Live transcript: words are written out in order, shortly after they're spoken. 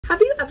Have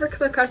you ever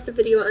come across a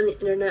video on the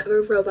internet of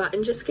a robot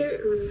and just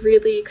get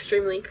really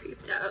extremely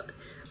creeped out?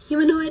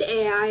 Humanoid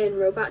AI and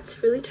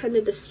robots really tend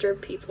to disturb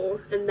people,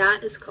 and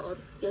that is called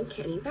the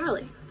Uncanny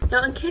Valley.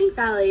 Now, Uncanny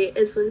Valley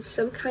is when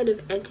some kind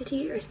of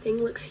entity or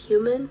thing looks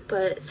human,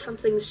 but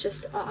something's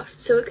just off.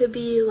 So it could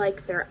be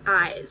like their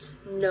eyes,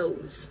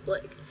 nose,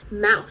 like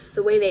mouth,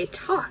 the way they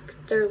talk.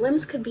 Their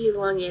limbs could be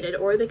elongated,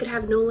 or they could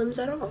have no limbs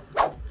at all.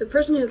 The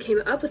person who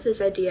came up with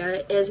this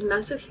idea is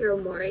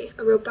Masahiro Mori,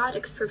 a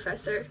robotics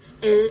professor,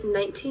 in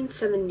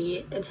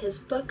 1970 in his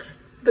book,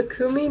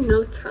 Bakumi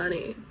no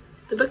Tani.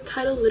 The book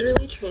title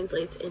literally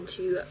translates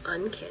into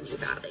Uncanny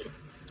Valley.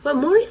 What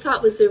Mori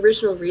thought was the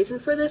original reason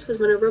for this was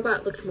when a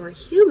robot looked more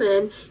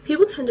human,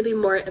 people tend to be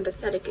more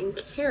empathetic and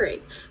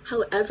caring.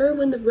 However,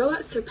 when the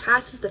robot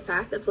surpasses the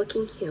fact of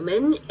looking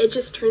human, it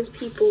just turns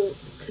people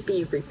to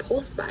be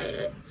repulsed by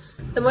it.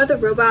 The more the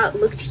robot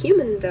looked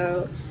human,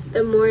 though,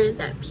 the more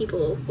that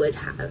people would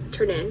have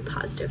turn in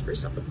positive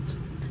results.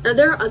 Now,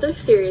 there are other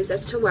theories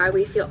as to why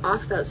we feel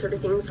off about sort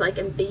of things like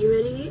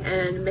ambiguity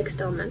and mixed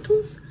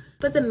elementals,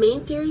 but the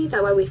main theory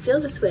that why we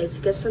feel this way is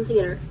because something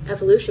in our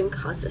evolution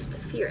caused us to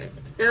fear it.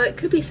 Now, it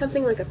could be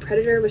something like a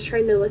predator was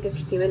trying to look as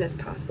human as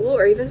possible,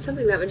 or even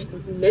something that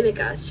would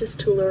mimic us just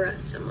to lure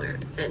us somewhere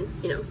and,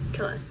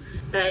 kill us.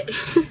 But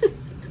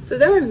so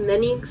there are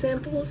many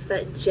examples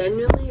that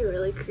genuinely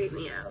really creep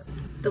me out.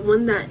 The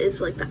one that is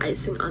like the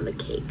icing on the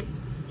cake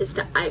is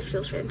the I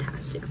Feel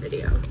Fantastic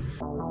video.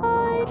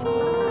 I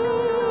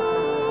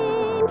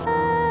feel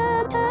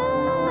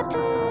fantastic.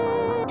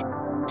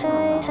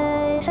 Hey,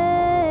 hey,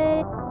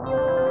 hey. You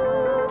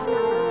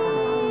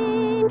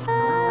feel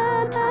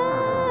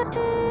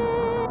fantastic.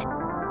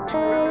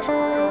 Hey,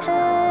 hey,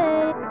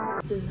 hey.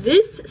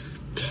 This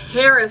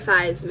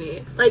terrifies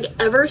me. Like,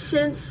 ever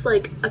since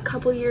like a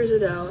couple years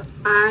ago,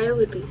 I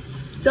would be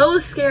so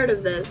scared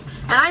of this,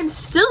 and I'm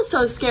still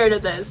so scared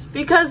of this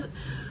because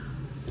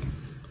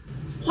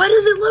why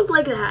does it look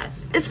like that?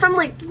 It's from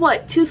like,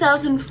 what,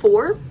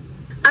 2004?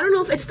 I don't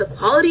know if it's the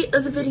quality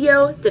of the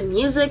video, the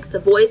music, the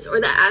voice, or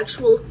the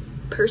actual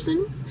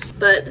person,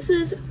 but this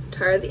is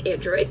Tara the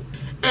android,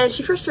 and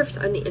she first surfaced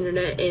on the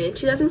internet in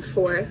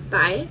 2004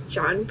 by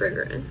John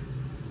Bergeron.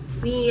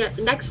 The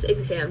next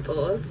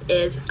example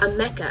is a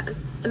mecha.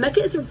 A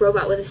mecha is a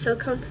robot with a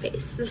silicone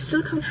face. The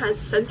silicone has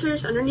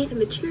sensors underneath the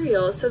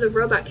material so the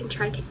robot can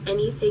track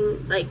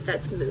anything like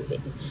that's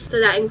moving. So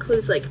that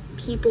includes like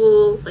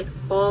people, like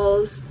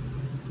balls,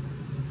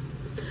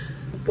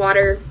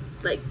 water,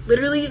 like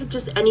literally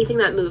just anything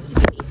that moves.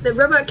 The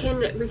robot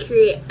can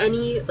recreate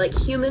any like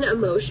human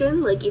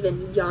emotion, like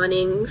even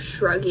yawning,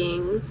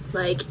 shrugging,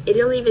 like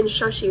it'll even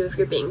shush you if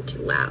you're being too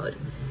loud.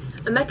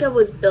 A mecha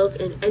was built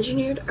in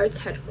Engineered Arts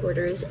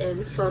headquarters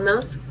in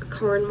Falmouth,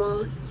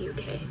 Cornwall,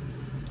 UK.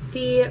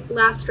 The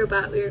last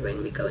robot we are going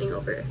to be going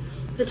over.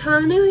 The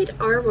Talanoid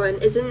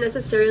R1 isn't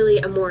necessarily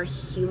a more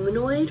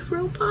humanoid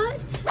robot.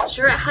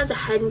 Sure, it has a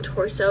head and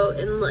torso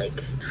and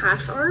like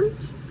half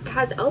arms. It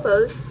has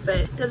elbows, but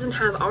it doesn't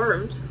have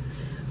arms.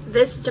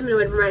 This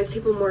Geminoid reminds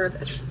people more of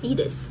a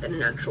fetus than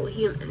an actual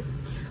human.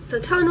 So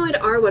Talanoid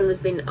R1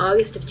 was made in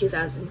August of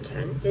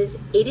 2010. It is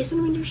 80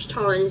 centimeters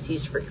tall and is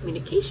used for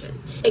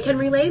communication. It can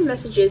relay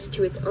messages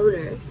to its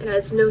owner. It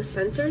has no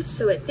sensors,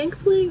 so it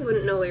thankfully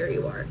wouldn't know where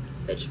you are.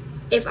 Which,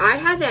 if I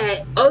had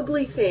that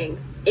ugly thing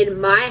in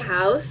my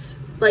house,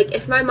 like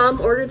if my mom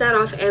ordered that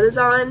off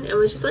Amazon and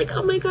was just like,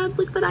 oh my god,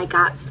 look what I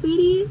got,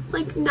 sweetie,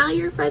 like now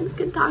your friends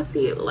can talk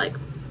to you, like,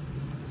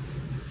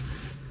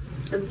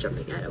 I'm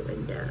jumping out a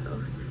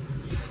window.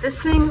 This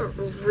thing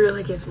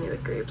really gives me the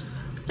creeps.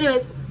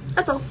 Anyways,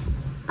 that's all.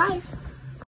 Bye.